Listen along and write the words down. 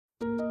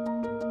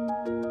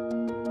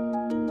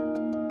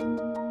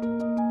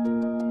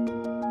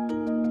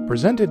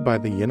Presented by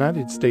the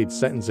United States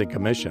Sentencing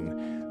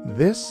Commission,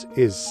 this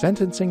is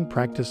Sentencing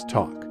Practice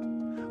Talk,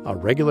 a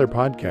regular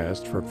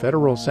podcast for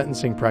federal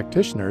sentencing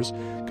practitioners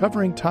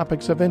covering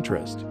topics of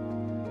interest.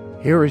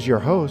 Here is your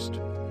host,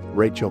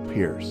 Rachel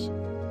Pierce.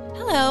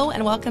 Hello,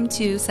 and welcome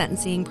to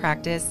Sentencing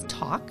Practice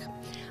Talk.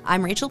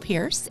 I'm Rachel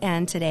Pierce,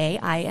 and today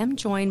I am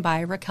joined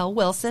by Raquel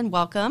Wilson.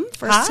 Welcome.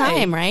 First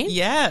time, right?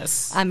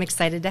 Yes. I'm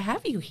excited to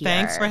have you here.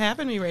 Thanks for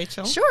having me,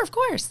 Rachel. Sure, of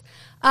course.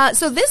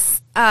 So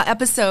this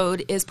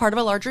episode is part of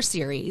a larger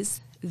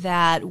series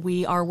that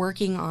we are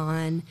working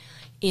on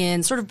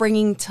in sort of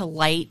bringing to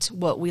light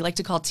what we like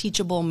to call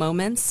teachable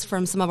moments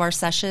from some of our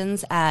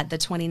sessions at the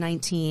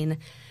 2019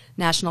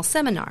 National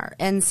Seminar.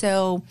 And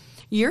so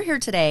you're here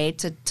today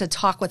to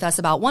talk with us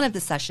about one of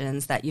the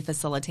sessions that you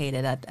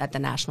facilitated at the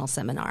National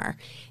Seminar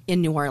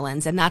in New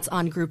Orleans, and that's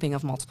on grouping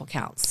of multiple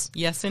counts.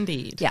 Yes,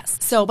 indeed. Yes.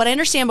 So, but I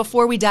understand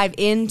before we dive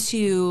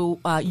into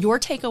your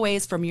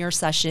takeaways from your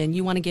session,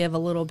 you want to give a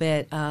little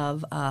bit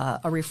of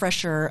a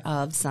refresher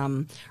of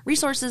some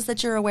resources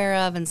that you're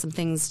aware of and some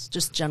things,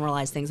 just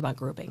generalized things about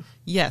grouping.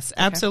 Yes,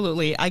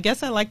 absolutely. I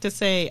guess I like to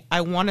say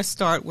I want to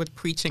start with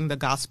preaching the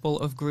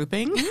gospel of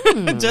grouping,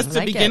 just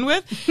to begin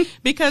with,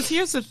 because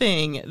here's the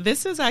thing.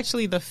 This is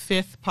actually the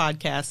 5th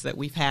podcast that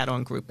we've had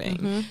on grouping.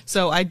 Mm-hmm.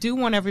 So I do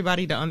want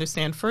everybody to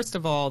understand, first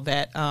of all,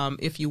 that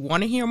if you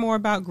want to hear more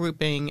about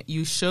grouping,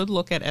 you should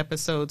look at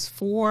episodes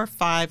 4,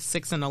 5,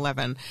 6, and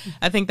 11.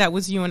 I think that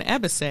was you and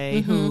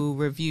Ebise who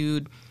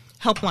reviewed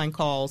helpline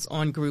calls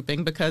on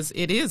grouping because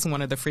it is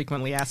one of the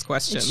frequently asked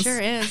questions. It sure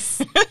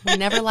is. We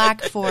never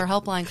lack for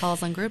helpline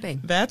calls on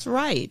grouping. That's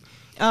right.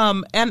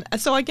 And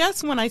so I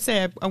guess when I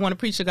say I want to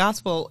preach the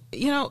gospel,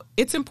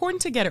 it's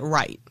important to get it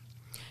right.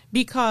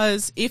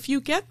 Because if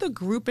you get the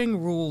grouping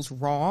rules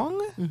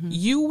wrong,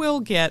 you will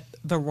get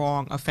the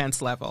wrong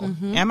offense level.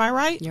 Am I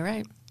right? You're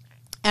right.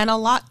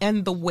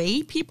 And the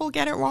way people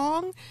get it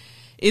wrong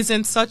is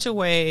in such a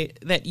way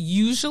that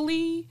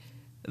usually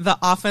the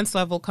offense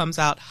level comes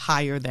out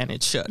higher than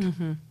it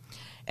should.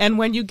 And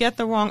when you get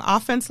the wrong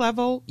offense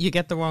level, you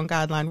get the wrong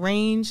guideline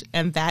range,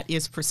 and that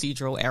is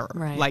procedural error.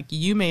 Right. Like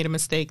you made a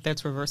mistake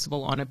that's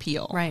reversible on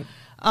appeal. Right.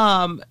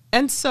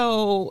 And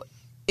so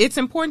it's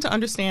important to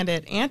understand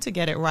it and to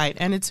get it right.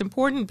 And it's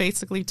important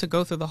basically to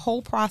go through the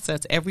whole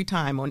process every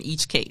time on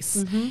each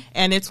case.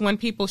 And it's when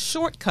people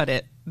shortcut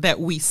it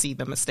that we see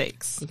the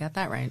mistakes. You got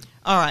that right.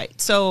 All right.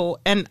 So,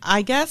 and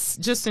I guess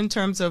just in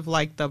terms of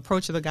like the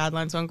approach of the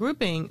guidelines on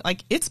grouping,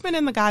 like it's been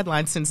in the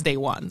guidelines since day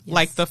one. Yes.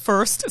 Like the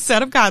first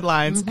set of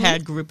guidelines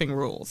had grouping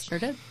rules. Sure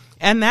did.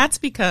 And that's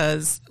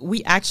because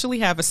we actually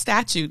have a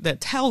statute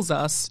that tells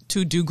us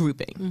to do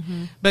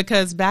grouping.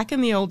 Because back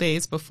in the old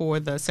days before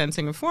the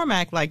Sentencing Reform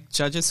Act, like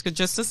judges could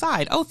just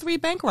decide, 3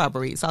 bank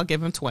robberies, I'll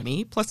give them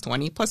 20 plus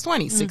 20 plus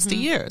 20, 60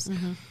 years.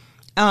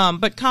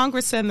 But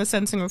Congress said in the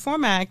Sentencing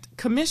Reform Act,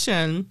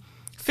 commission,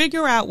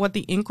 figure out what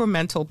the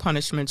incremental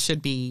punishment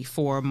should be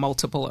for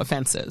multiple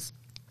offenses.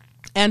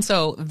 And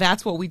so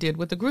that's what we did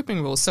with the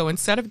grouping rules. So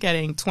instead of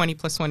getting 20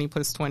 plus 20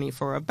 plus 20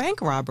 for a bank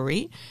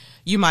robbery,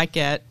 you might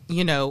get,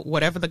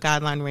 whatever the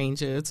guideline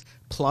range is,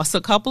 plus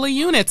a couple of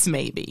units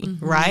maybe,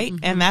 right?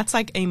 And that's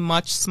like a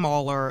much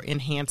smaller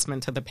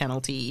enhancement to the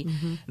penalty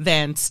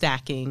than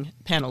stacking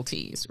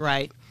penalties,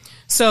 right?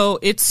 So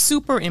it's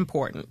super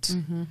important.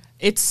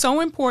 It's so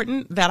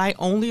important that I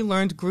only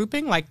learned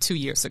grouping like 2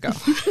 years ago.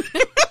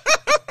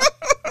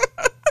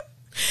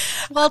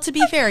 Well, to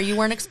be fair, you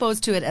weren't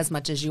exposed to it as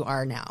much as you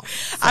are now.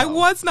 So. I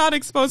was not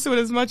exposed to it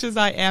as much as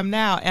I am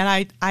now. And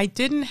I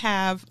didn't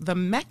have the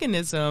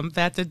mechanism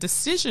that the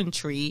decision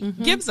tree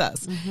gives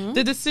us.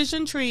 The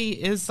decision tree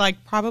is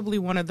like probably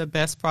one of the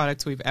best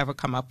products we've ever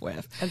come up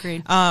with.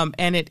 Agreed.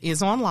 And it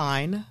is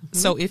online.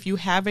 So if you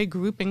have a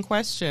grouping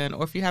question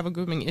or if you have a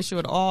grouping issue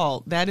at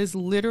all, that is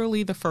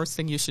literally the first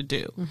thing you should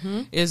do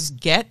is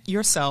get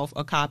yourself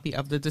a copy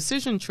of the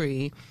decision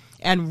tree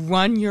and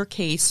run your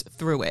case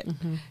through it.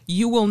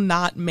 You will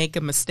not make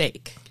a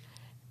mistake.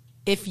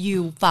 If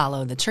you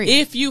follow the tree.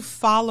 If you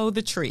follow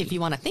the tree. If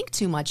you want to think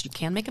too much, you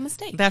can make a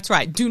mistake. That's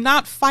right. Do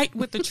not fight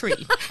with the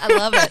tree. I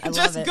love it.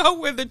 Just go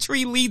where the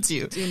tree leads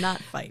you. Do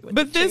not fight with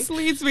the tree. But this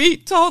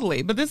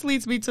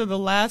leads me to the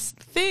last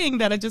thing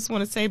that I just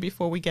want to say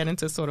before we get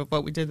into sort of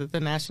what we did at the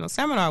National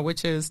Seminar,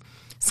 which is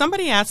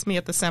somebody asked me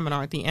at the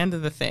seminar at the end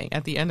of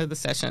the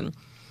session,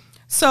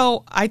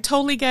 so I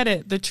totally get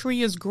it. The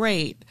tree is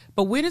great,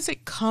 but where does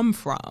it come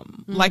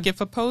from? Like if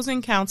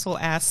opposing counsel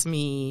asks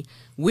me,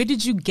 where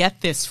did you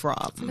get this from?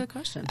 That's a good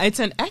question. It's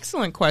an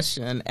excellent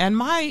question.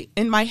 And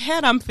in my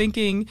head, I'm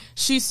thinking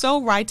she's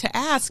so right to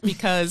ask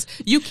because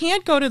you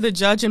can't go to the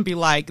judge and be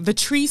like, the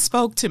tree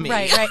spoke to me.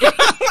 Right.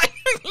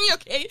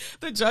 Okay,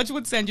 the judge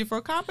would send you for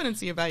a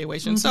competency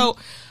evaluation. So,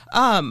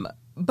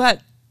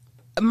 but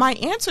my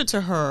answer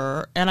to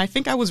her, and I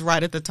think I was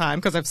right at the time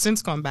because I've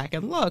since gone back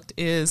and looked,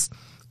 is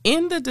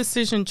in the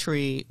decision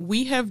tree,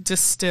 we have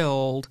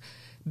distilled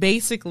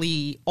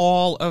basically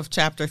all of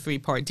Chapter 3,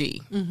 Part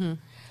D.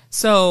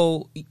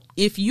 So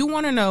if you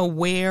want to know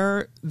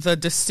where the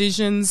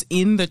decisions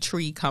in the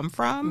tree come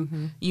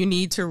from, you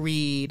need to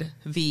read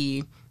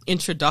the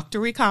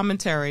introductory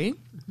commentary,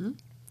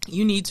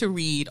 you need to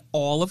read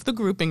all of the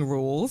grouping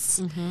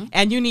rules,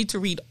 and you need to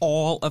read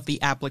all of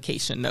the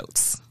application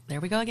notes. There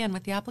we go again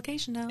with the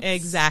application notes.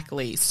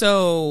 Exactly.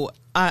 So,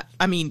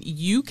 I mean,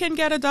 you can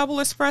get a double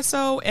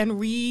espresso and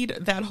read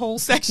that whole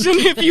section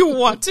if you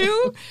want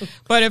to.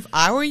 But if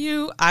I were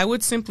you, I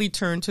would simply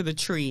turn to the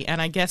tree.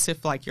 And I guess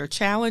if like you're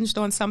challenged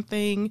on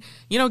something,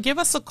 give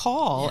us a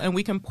call and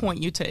we can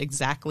point you to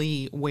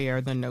exactly where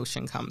the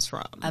notion comes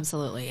from.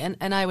 Absolutely.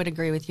 And I would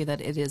agree with you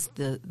that it is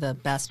the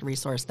best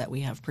resource that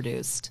we have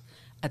produced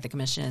at the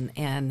Commission.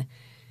 And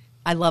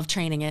I love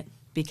training it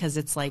because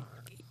it's like,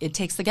 it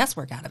takes the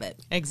guesswork out of it.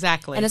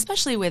 Exactly. And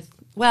especially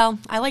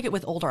I like it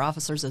with older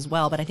officers as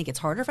well, but I think it's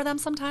harder for them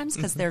sometimes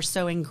because they're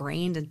so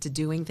ingrained into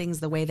doing things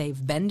the way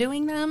they've been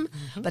doing them.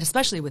 But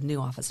especially with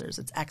new officers,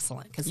 it's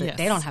excellent because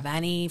they don't have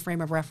any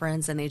frame of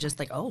reference and they just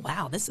like, oh,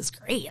 wow, this is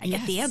great. I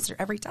get the answer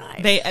every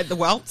time.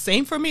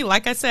 Same for me.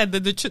 Like I said,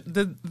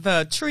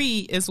 the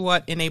tree is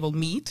what enabled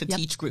me to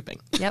teach grouping.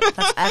 Yep,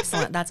 that's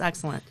excellent. That's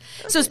excellent.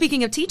 So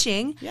speaking of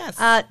teaching,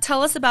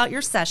 tell us about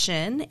your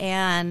session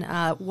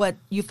and what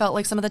you felt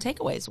like some of the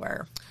takeaways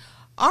were.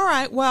 All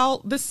right.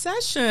 Well, the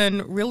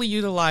session really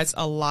utilized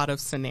a lot of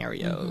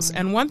scenarios.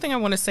 And one thing I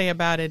want to say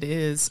about it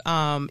is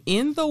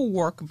in the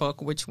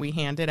workbook, which we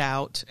handed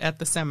out at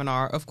the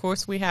seminar, of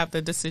course, we have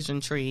the decision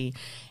tree.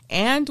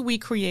 And we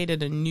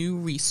created a new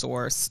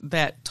resource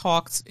that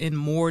talks in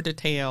more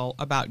detail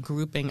about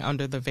grouping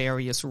under the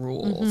various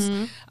rules.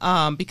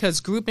 Because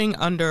grouping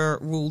under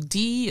Rule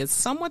D is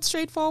somewhat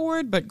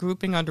straightforward, but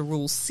grouping under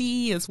Rule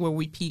C is where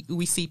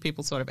we see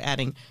people sort of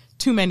adding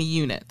too many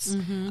units.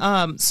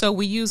 So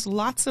we use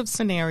lots of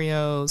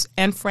scenarios,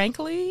 and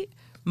frankly,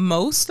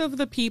 most of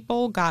the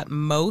people got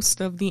most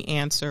of the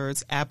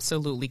answers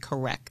absolutely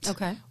correct.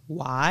 Okay.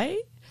 Why?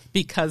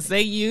 Because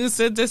they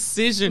use a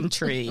decision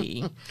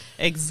tree.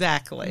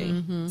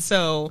 Exactly.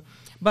 So,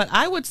 but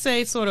I would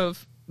say sort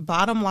of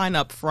bottom line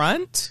up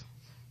front,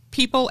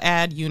 people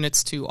add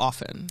units too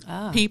often.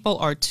 People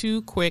are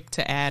too quick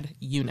to add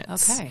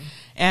units. Okay.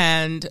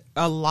 And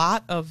a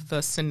lot of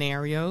the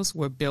scenarios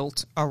were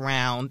built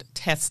around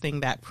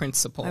testing that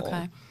principle.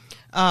 Okay.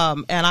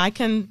 And I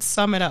can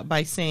sum it up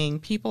by saying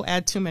people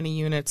add too many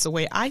units. The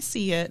way I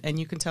see it, and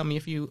you can tell me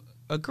if you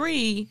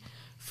agree,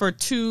 for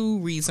two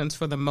reasons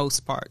for the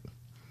most part.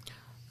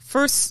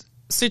 First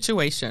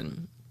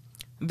situation,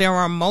 there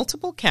are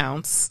multiple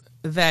counts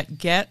that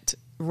get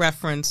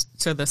referenced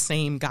to the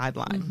same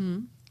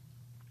guideline.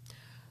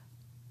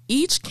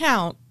 Each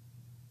count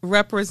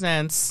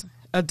represents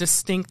a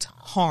distinct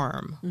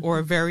harm or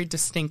a very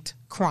distinct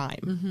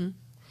crime.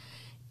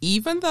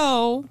 Even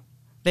though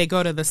they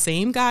go to the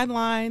same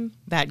guideline,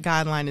 that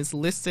guideline is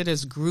listed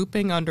as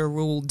grouping under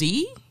Rule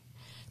D,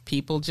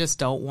 people just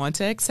don't want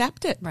to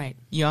accept it. Right.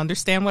 You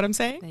understand what I'm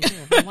saying? They do.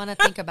 They want to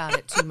think about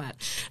it too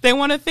much. They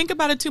want to think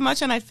about it too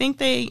much, and I think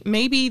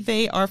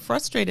they are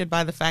frustrated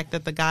by the fact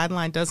that the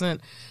guideline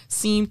doesn't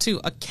seem to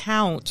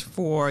account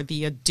for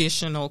the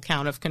additional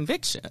count of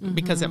conviction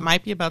because it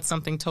might be about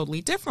something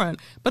totally different,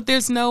 but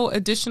there's no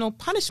additional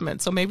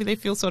punishment, so maybe they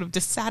feel sort of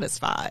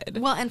dissatisfied.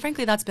 Well, and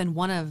frankly, that's been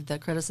one of the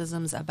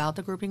criticisms about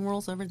the grouping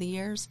rules over the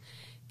years,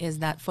 is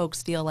that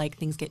folks feel like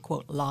things get,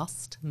 quote,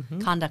 lost.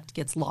 Conduct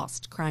gets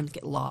lost. Crimes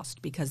get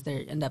lost because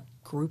they end up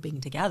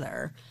grouping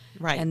together.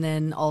 Right. And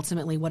then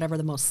ultimately whatever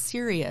the most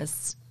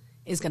serious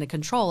is going to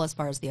control as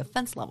far as the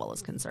offense level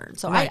is concerned.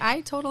 So Right.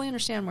 I totally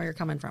understand where you're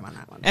coming from on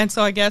that one. And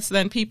so I guess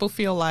then people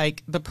feel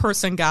like the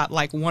person got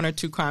like one or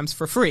two crimes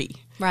for free.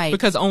 Right.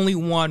 Because only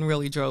one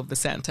really drove the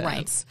sentence.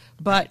 Right.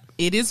 But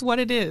it is what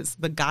it is.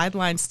 The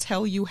guidelines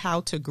tell you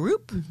how to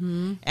group,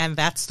 and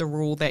that's the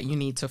rule that you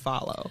need to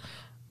follow.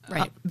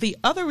 Right. The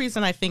other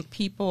reason I think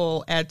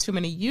people add too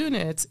many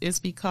units is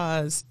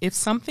because if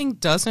something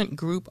doesn't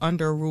group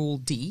under Rule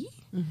D,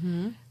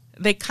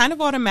 they kind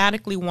of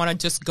automatically want to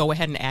just go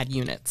ahead and add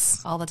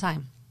units. All the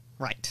time.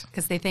 Right.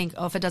 Because they think,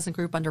 oh, if it doesn't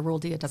group under Rule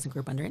D, it doesn't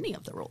group under any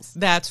of the rules.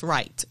 That's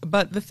right.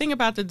 But the thing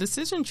about the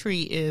decision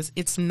tree is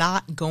it's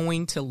not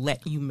going to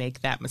let you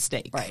make that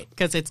mistake. Right.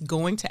 Because it's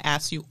going to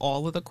ask you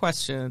all of the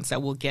questions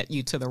that will get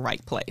you to the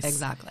right place.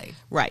 Exactly.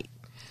 Right.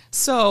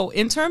 So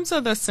in terms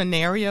of the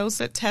scenarios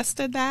that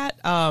tested that,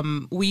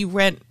 we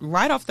went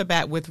right off the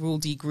bat with Rule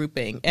D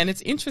grouping. And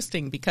it's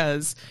interesting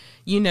because,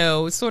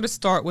 sort of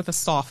start with a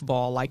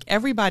softball. Like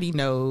everybody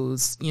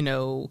knows,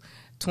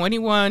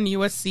 21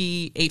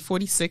 USC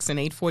 846 and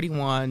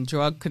 841,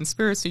 drug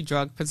conspiracy,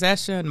 drug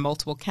possession,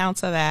 multiple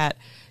counts of that.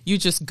 You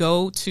just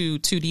go to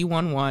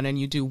 2D11 and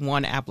you do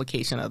one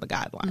application of the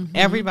guideline.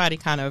 Everybody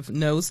kind of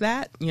knows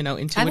that,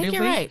 intuitively. I think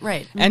you're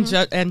right.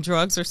 And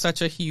drugs are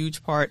such a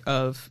huge part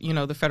of,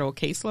 the federal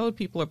caseload.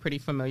 People are pretty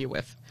familiar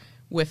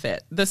with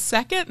it. The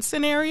second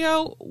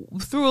scenario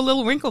threw a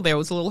little wrinkle there. It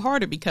was a little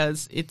harder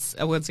because it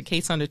was a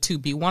case under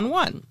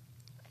 2B11.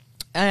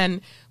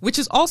 And which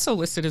is also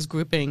listed as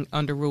grouping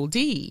under Rule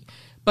D.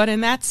 But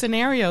in that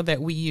scenario that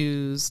we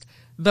used,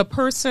 the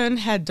person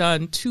had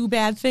done two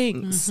bad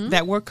things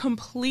that were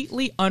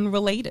completely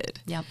unrelated.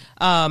 Yep.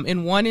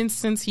 In one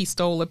instance, he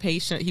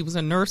was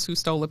a nurse who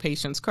stole a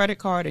patient's credit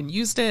card and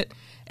used it.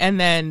 And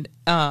then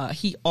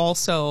he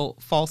also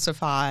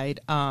falsified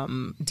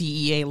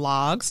DEA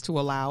logs to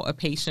allow a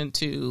patient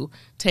to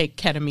take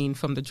ketamine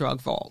from the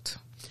drug vault.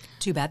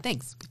 Two bad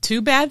things.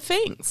 Two bad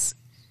things.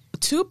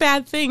 Two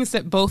bad things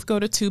that both go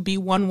to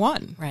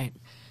 2B11. Right.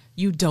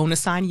 You don't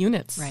assign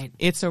units. Right.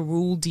 It's a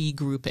Rule D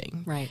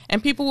grouping. Right.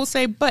 And people will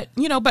say, but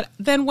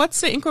then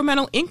what's the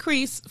incremental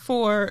increase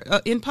for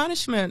in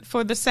punishment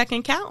for the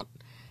second count?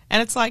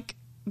 And it's like,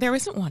 there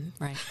isn't one.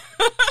 Right.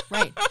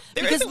 Right.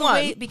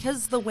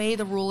 Because the way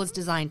the rule is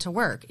designed to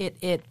work,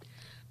 it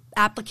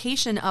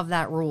application of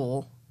that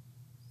rule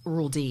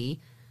D,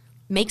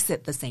 makes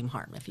it the same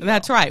harm, if you will.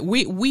 That's right.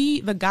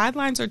 The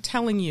guidelines are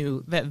telling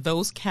you that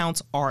those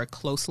counts are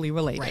closely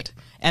related, right,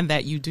 and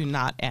that you do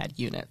not add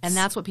units. And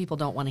that's what people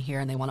don't want to hear,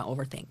 and they want to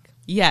overthink.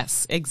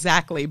 Yes,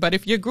 exactly. But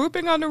if you're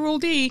grouping under Rule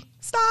D,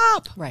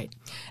 stop. Right.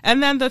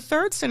 And then the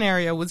third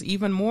scenario was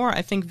even more,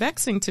 I think,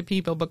 vexing to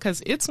people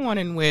because it's one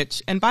in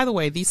which, and by the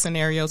way, these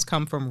scenarios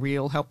come from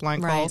real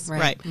helpline calls.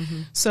 Right.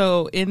 Mm-hmm.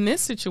 So in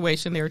this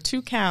situation, there are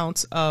two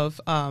counts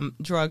of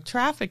drug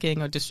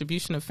trafficking or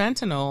distribution of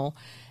fentanyl,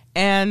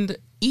 and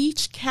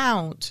each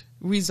count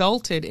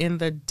resulted in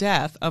the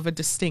death of a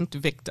distinct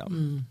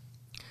victim.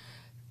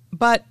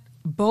 But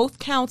both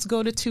counts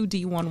go to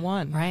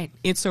 2D11. Right.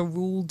 It's a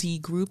Rule D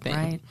grouping.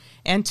 Right.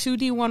 And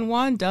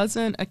 2D11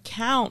 doesn't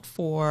account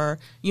for,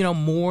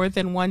 more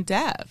than one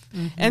death.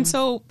 And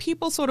so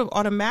people sort of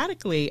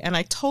automatically, and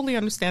I totally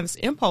understand this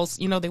impulse,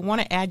 they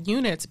want to add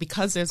units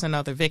because there's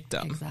another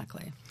victim.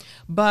 Exactly.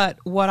 But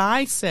what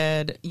I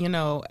said,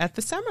 at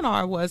the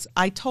seminar was,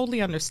 I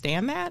totally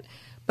understand that,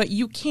 but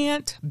you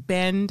can't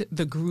bend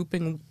the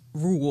grouping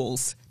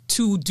rules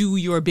to do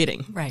your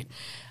bidding. Right.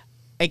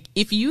 Like,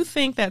 if you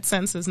think that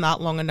sentence is not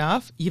long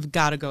enough, you've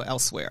got to go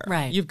elsewhere.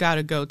 Right. You've got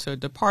to go to a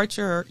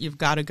departure. You've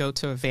got to go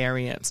to a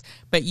variance.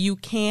 But you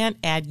can't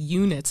add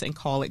units and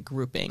call it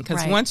grouping.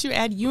 Because once you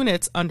add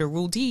units under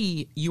Rule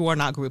D, you are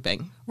not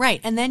grouping. Right.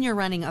 And then you're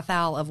running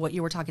afoul of what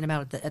you were talking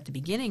about at the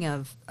beginning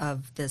of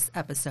this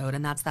episode,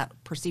 and that's that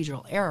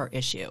procedural error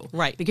issue.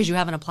 Right. Because you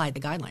haven't applied the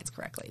guidelines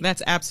correctly.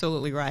 That's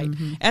absolutely right.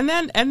 And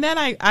then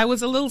I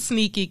was a little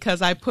sneaky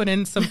because I put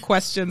in some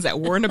questions that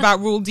weren't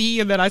about Rule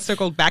D, and then I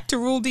circled back to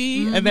Rule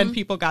D, and then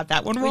people got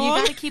that one wrong. Well,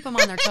 you got to keep them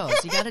on their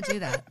toes. You got to do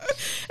that.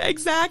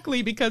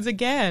 Exactly, because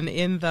again,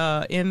 in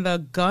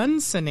the gun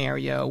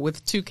scenario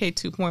with 2K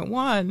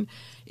 2.1,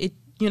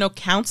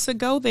 counts that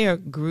go there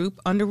group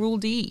under Rule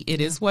D.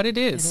 It is what it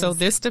is. So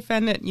this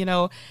defendant,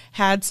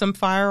 had some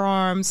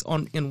firearms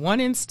in one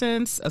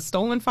instance, a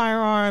stolen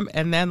firearm,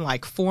 and then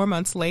like 4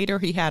 months later,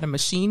 he had a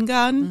machine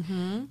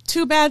gun.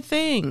 Two bad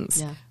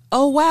things. Yeah.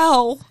 Oh,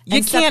 well,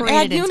 you can't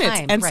add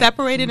units. And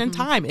separated in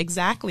time.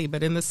 Exactly.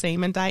 But in the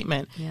same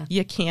indictment,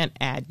 you can't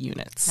add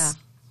units.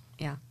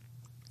 Yeah.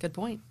 Good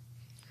point.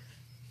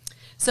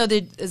 So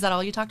is that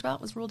all you talked about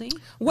was Rule D?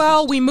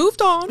 Well, we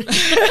moved on.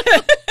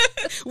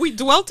 We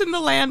dwelt in the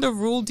land of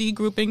Rule D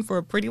grouping for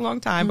a pretty long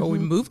time, but we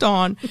moved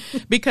on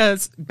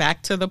because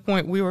back to the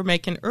point we were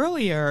making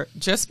earlier,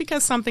 just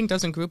because something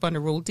doesn't group under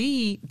Rule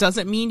D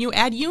doesn't mean you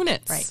add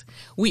units. Right.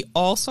 We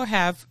also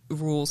have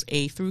rules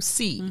A through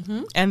C,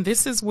 and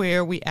this is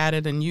where we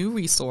added a new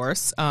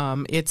resource.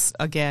 It's,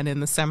 again, in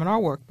the seminar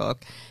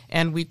workbook,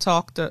 and we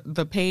talked,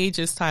 the page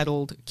is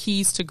titled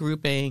Keys to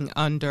Grouping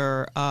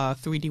under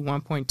 3D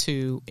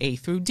 1.2 A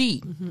through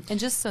D. And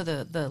just so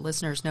the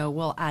listeners know,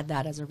 we'll add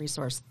that as a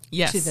resource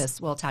to this.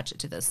 We'll attach it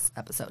to this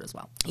episode as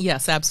well.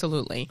 Yes,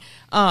 absolutely.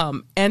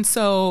 And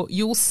so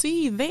you'll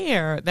see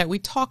there that we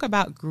talk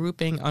about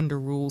grouping under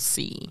Rule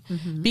C,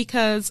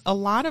 because a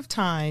lot of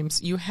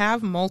times you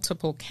have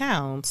multiple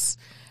counts,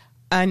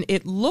 and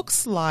it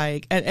looks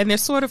like, and they're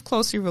sort of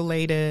closely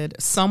related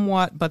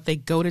somewhat, but they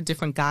go to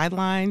different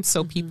guidelines.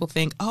 So people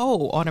think,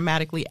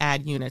 automatically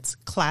add units.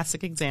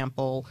 Classic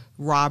example,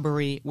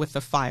 robbery with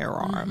a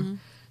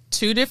firearm.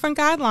 Two different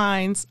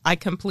guidelines, I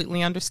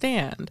completely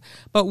understand.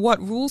 But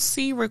what Rule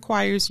C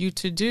requires you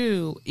to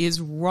do is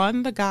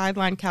run the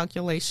guideline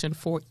calculation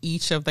for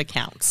each of the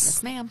counts.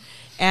 Yes, ma'am.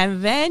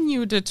 And then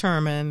you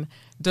determine,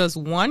 does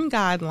one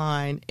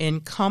guideline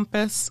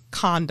encompass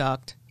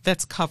conduct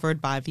that's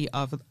covered by the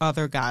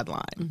other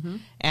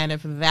guideline? And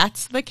if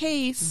that's the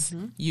case,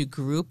 you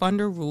group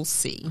under Rule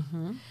C.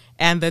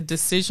 And the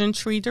decision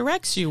tree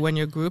directs you, when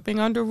you're grouping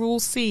under Rule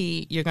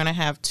C, you're going to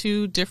have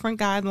two different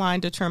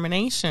guideline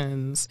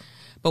determinations.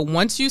 But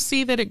once you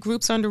see that it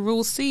groups under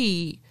Rule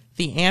C,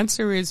 the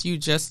answer is you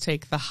just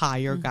take the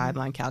higher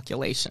guideline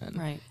calculation.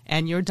 Right.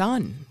 And you're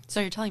done.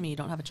 So you're telling me you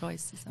don't have a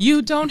choice?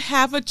 You don't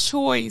have a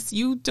choice.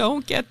 You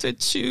don't get to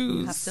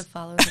choose. You have to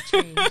follow the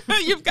tree.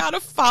 You've got to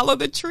follow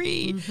the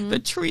tree. The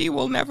tree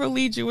will never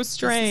lead you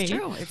astray. This is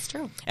true. It's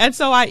true. And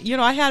so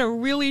I had a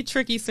really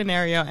tricky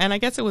scenario, and I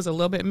guess it was a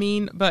little bit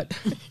mean, but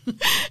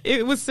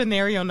it was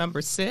scenario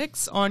number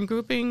 6 on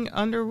grouping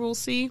under Rule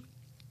C.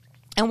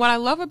 And what I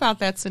love about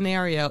that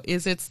scenario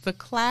is it's the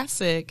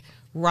classic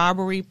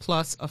robbery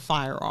plus a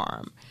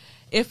firearm.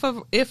 If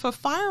a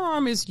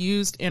firearm is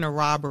used in a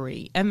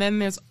robbery and then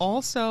there's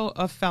also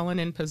a felon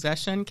in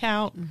possession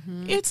count,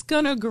 it's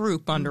going to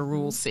group under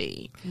Rule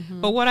C.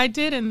 But what I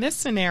did in this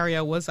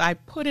scenario was I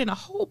put in a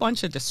whole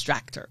bunch of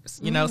distractors.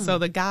 So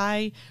the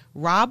guy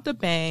robbed a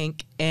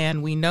bank,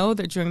 and we know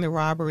that during the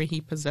robbery he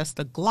possessed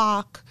a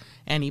Glock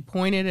and he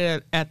pointed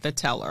it at the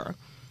teller.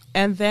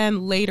 And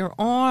then later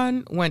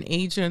on, when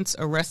agents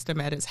arrest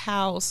him at his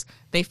house,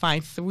 they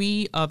find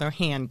 3 other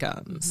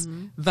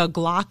handguns. The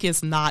Glock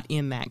is not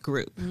in that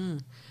group.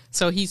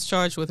 So he's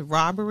charged with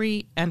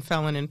robbery and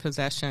felon in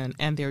possession,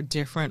 and they're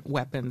different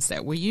weapons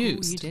that were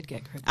used. You did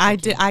get cryptic. I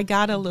did. I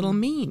got a little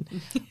mean.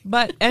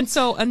 And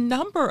so a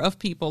number of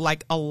people,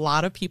 like a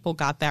lot of people,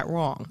 got that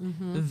wrong.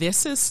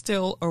 This is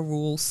still a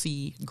Rule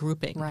C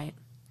grouping. Right.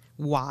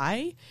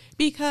 Why?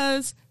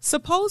 Because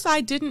suppose I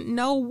didn't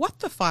know what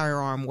the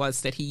firearm was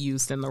that he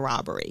used in the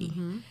robbery.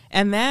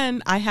 And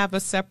then I have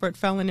a separate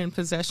felon in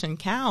possession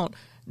count.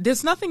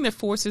 There's nothing that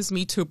forces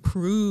me to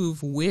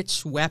prove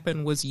which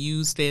weapon was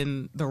used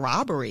in the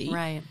robbery.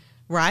 Right.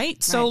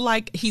 Right? So,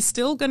 like, he's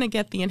still going to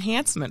get the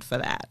enhancement for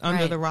that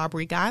under the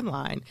robbery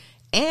guideline.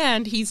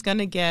 And he's going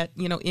to get,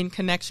 in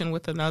connection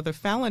with another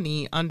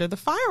felony under the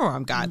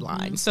firearm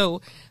guideline.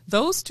 So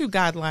those two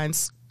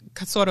guidelines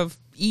sort of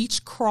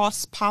each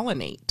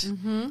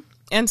cross-pollinate.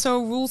 And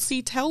so Rule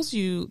C tells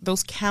you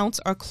those counts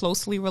are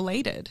closely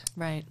related.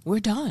 Right. We're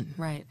done.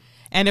 Right.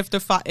 And if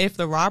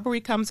the robbery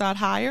comes out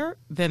higher,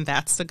 then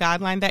that's the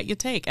guideline that you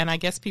take. And I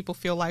guess people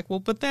feel like, well,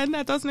 but then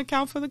that doesn't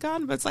account for the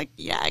gun. But it's like,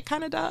 yeah, it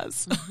kind of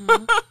does.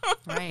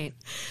 Right.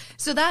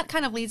 So that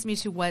kind of leads me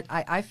to what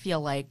I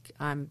feel like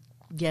I'm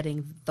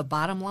getting the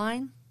bottom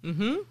line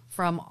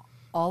from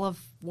all of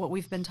what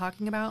we've been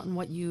talking about and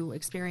what you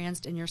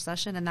experienced in your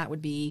session. And that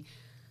would be,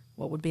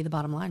 what would be the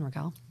bottom line,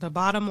 Raquel? The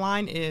bottom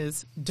line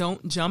is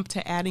don't jump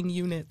to adding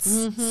units.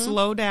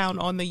 Slow down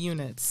on the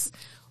units.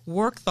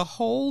 Work the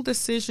whole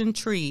decision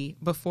tree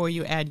before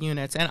you add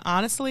units. And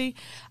honestly,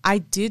 I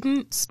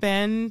didn't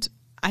spend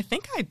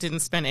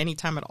any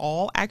time at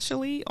all,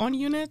 actually, on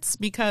units,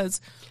 because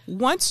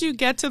once you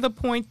get to the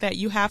point that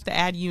you have to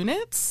add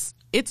units,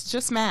 it's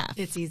just math.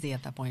 It's easy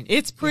at that point.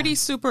 It's pretty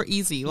super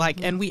easy.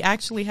 And we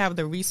actually have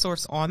the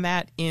resource on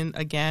that in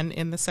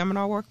the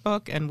seminar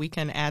workbook, and we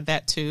can add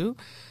that too.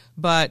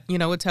 But,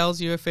 it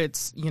tells you if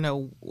it's,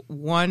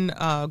 one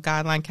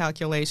guideline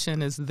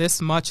calculation is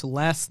this much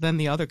less than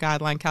the other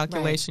guideline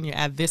calculation, you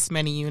add this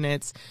many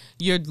units,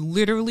 you're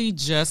literally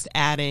just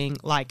adding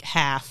like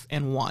half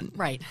and one.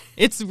 Right.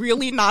 It's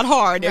really not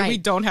hard, and we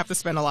don't have to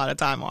spend a lot of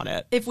time on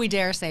it. If we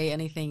dare say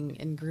anything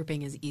in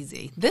grouping is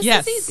easy. This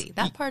is easy.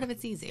 That part of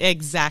it's easy.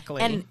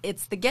 Exactly. And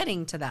it's the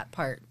getting to that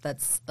part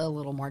that's a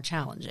little more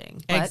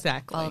challenging. But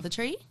exactly. Follow the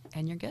tree,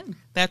 and you're good.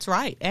 That's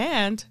right.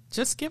 And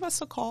just give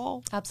us a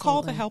call. Absolutely.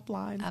 Call the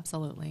helpline.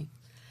 Absolutely.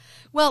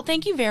 Well,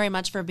 thank you very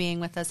much for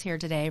being with us here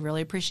today.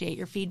 Really appreciate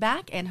your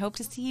feedback and hope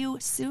to see you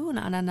soon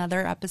on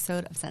another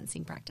episode of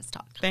Sentencing Practice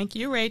Talk. Thank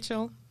you,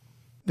 Rachel.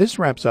 This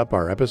wraps up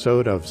our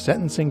episode of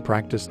Sentencing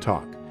Practice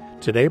Talk,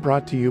 today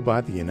brought to you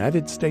by the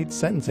United States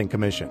Sentencing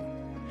Commission.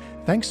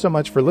 Thanks so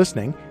much for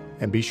listening,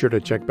 and be sure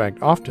to check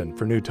back often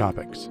for new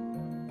topics.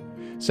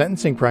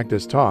 Sentencing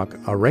Practice Talk,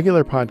 a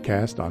regular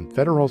podcast on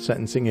federal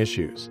sentencing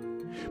issues.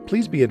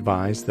 Please be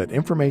advised that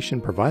information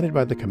provided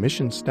by the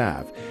Commission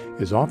staff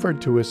is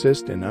offered to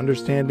assist in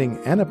understanding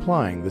and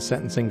applying the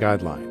sentencing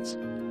guidelines.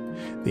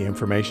 The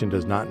information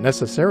does not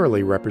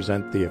necessarily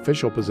represent the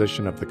official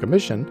position of the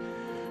Commission,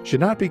 should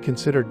not be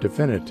considered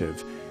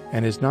definitive,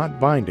 and is not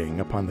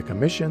binding upon the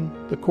Commission,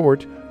 the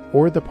Court,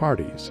 or the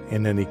parties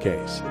in any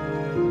case.